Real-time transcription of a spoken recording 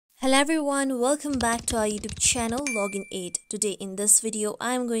Hello everyone, welcome back to our YouTube channel Login Aid. Today in this video,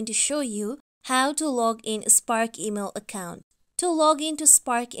 I am going to show you how to log in Spark email account. To log into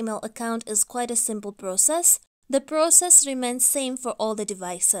Spark email account is quite a simple process. The process remains same for all the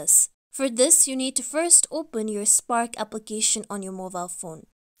devices. For this, you need to first open your Spark application on your mobile phone.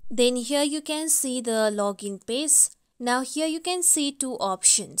 Then here you can see the login page. Now here you can see two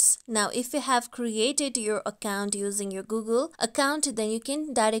options. Now if you have created your account using your Google account, then you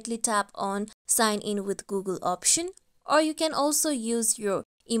can directly tap on sign in with Google option, or you can also use your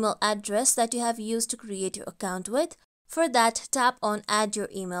email address that you have used to create your account with. For that, tap on add your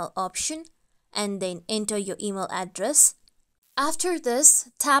email option and then enter your email address. After this,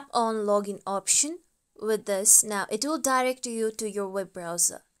 tap on login option. With this, now it will direct you to your web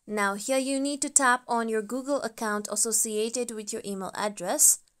browser. Now here you need to tap on your Google account associated with your email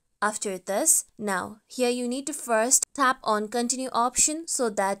address. After this, now here you need to first tap on continue option so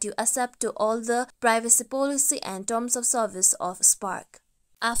that you accept to all the privacy policy and terms of service of Spark.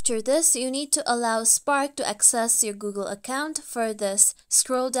 After this, you need to allow Spark to access your Google account. For this,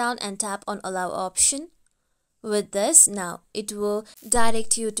 scroll down and tap on allow option. With this, now it will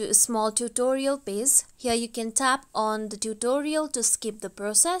direct you to a small tutorial page. Here you can tap on the tutorial to skip the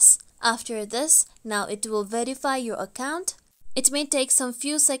process. After this, now it will verify your account. It may take some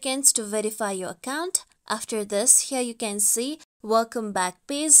few seconds to verify your account. After this, here you can see welcome back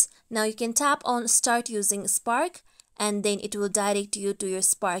page. Now you can tap on start using Spark and then it will direct you to your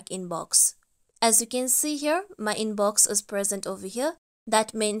Spark inbox. As you can see here, my inbox is present over here.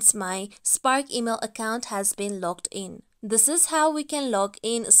 That means my Spark email account has been logged in. This is how we can log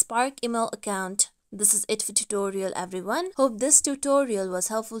in Spark email account. This is it for tutorial everyone. Hope this tutorial was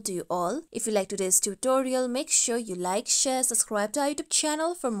helpful to you all. If you like today's tutorial, make sure you like, share, subscribe to our YouTube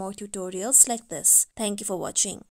channel for more tutorials like this. Thank you for watching.